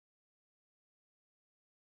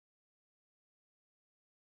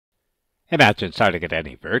Imagine starting at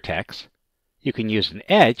any vertex. You can use an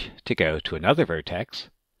edge to go to another vertex.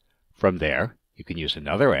 From there, you can use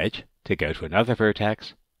another edge to go to another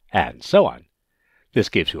vertex, and so on. This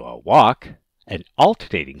gives you a walk, an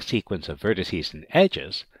alternating sequence of vertices and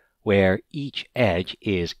edges, where each edge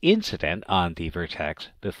is incident on the vertex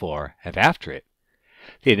before and after it.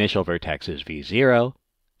 The initial vertex is v0,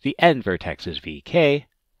 the end vertex is vk,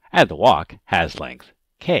 and the walk has length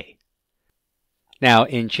k. Now,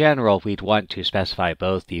 in general, we'd want to specify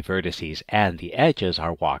both the vertices and the edges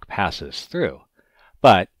our walk passes through.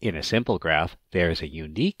 But in a simple graph, there is a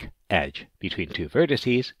unique edge between two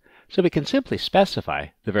vertices, so we can simply specify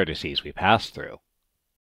the vertices we pass through.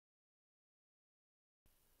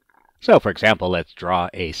 So, for example, let's draw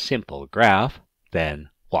a simple graph, then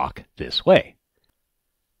walk this way.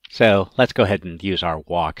 So let's go ahead and use our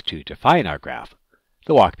walk to define our graph.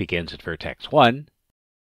 The walk begins at vertex 1.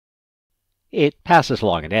 It passes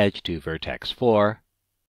along an edge to vertex 4,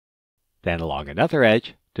 then along another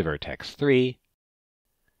edge to vertex 3,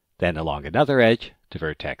 then along another edge to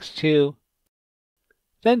vertex 2,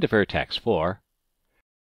 then to vertex 4,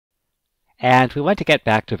 and we want to get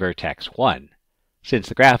back to vertex 1. Since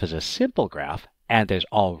the graph is a simple graph, and there's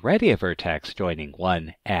already a vertex joining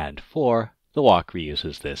 1 and 4, the walk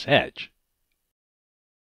reuses this edge.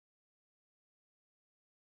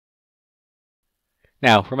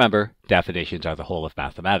 Now, remember, definitions are the whole of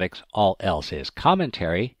mathematics, all else is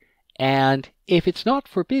commentary, and if it's not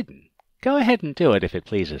forbidden, go ahead and do it if it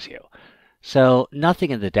pleases you. So, nothing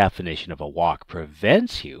in the definition of a walk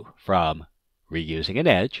prevents you from reusing an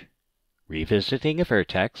edge, revisiting a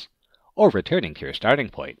vertex, or returning to your starting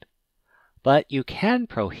point. But you can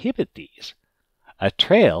prohibit these. A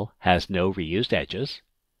trail has no reused edges,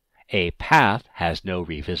 a path has no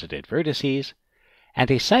revisited vertices, and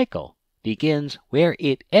a cycle begins where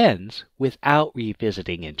it ends without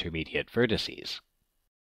revisiting intermediate vertices.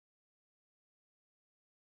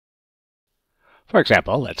 For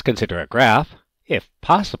example, let's consider a graph. If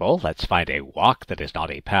possible, let's find a walk that is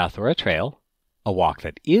not a path or a trail, a walk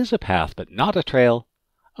that is a path but not a trail,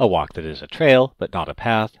 a walk that is a trail but not a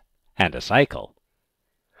path, and a cycle.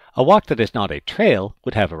 A walk that is not a trail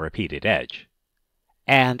would have a repeated edge.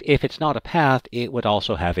 And if it's not a path, it would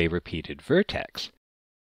also have a repeated vertex.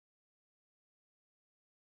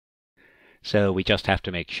 So we just have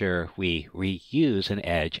to make sure we reuse an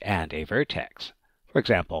edge and a vertex. For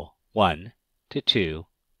example, 1 to 2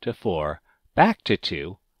 to 4 back to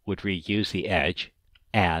 2 would reuse the edge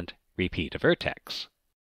and repeat a vertex.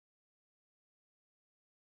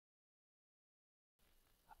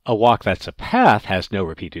 A walk that's a path has no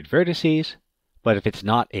repeated vertices, but if it's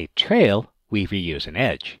not a trail, we reuse an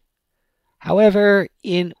edge. However,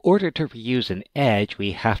 in order to reuse an edge,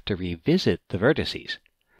 we have to revisit the vertices.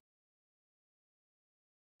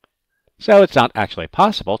 So it's not actually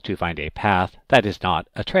possible to find a path that is not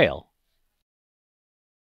a trail.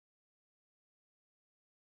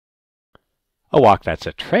 A walk that's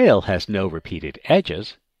a trail has no repeated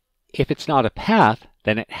edges. If it's not a path,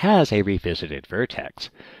 then it has a revisited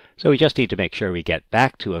vertex. So we just need to make sure we get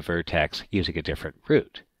back to a vertex using a different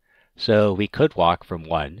route. So we could walk from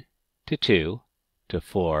 1 to 2 to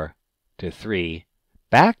 4 to 3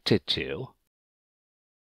 back to 2,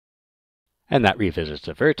 and that revisits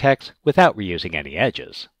the vertex without reusing any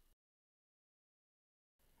edges.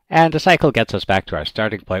 And a cycle gets us back to our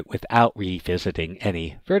starting point without revisiting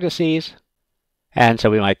any vertices. And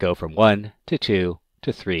so we might go from 1 to 2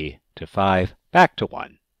 to 3 to 5 back to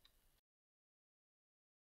 1.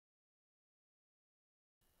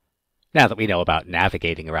 Now that we know about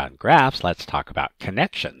navigating around graphs, let's talk about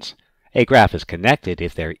connections. A graph is connected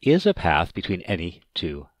if there is a path between any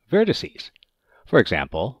two vertices. For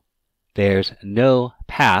example, there's no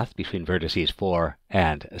path between vertices 4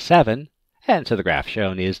 and 7, and so the graph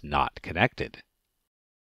shown is not connected.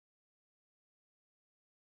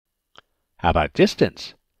 How about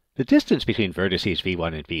distance? The distance between vertices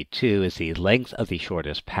v1 and v2 is the length of the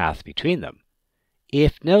shortest path between them.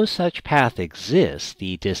 If no such path exists,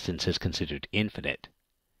 the distance is considered infinite.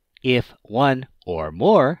 If one or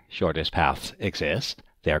more shortest paths exist,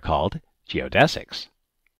 they're called geodesics.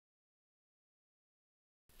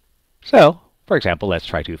 So, for example, let's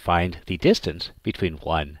try to find the distance between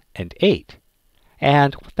 1 and 8.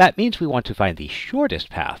 And that means we want to find the shortest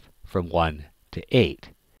path from 1 to 8.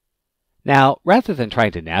 Now, rather than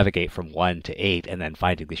trying to navigate from 1 to 8 and then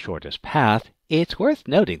finding the shortest path, it's worth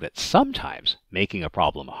noting that sometimes making a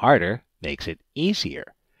problem harder makes it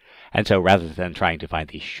easier. And so rather than trying to find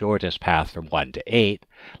the shortest path from 1 to 8,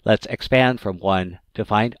 let's expand from 1 to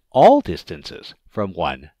find all distances from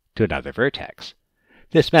 1 to another vertex.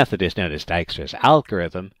 This method is known as Dijkstra's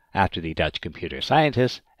algorithm, after the Dutch computer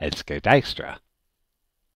scientist Eske Dijkstra.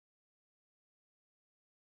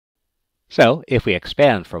 So, if we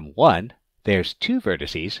expand from 1, there's 2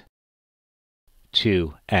 vertices,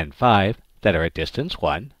 2 and 5, that are at distance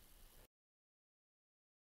 1.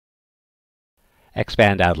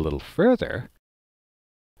 Expand out a little further,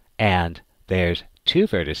 and there's 2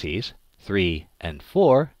 vertices, 3 and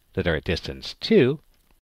 4, that are at distance 2.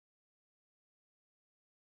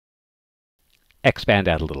 Expand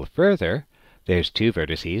out a little further, there's 2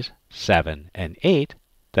 vertices, 7 and 8,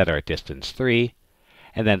 that are at distance 3.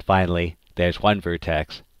 And then finally, there's 1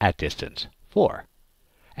 vertex at distance 4.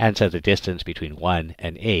 And so the distance between 1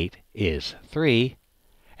 and 8 is 3.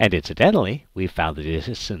 And incidentally, we've found the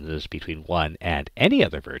distances between 1 and any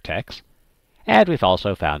other vertex. And we've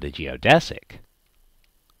also found a geodesic.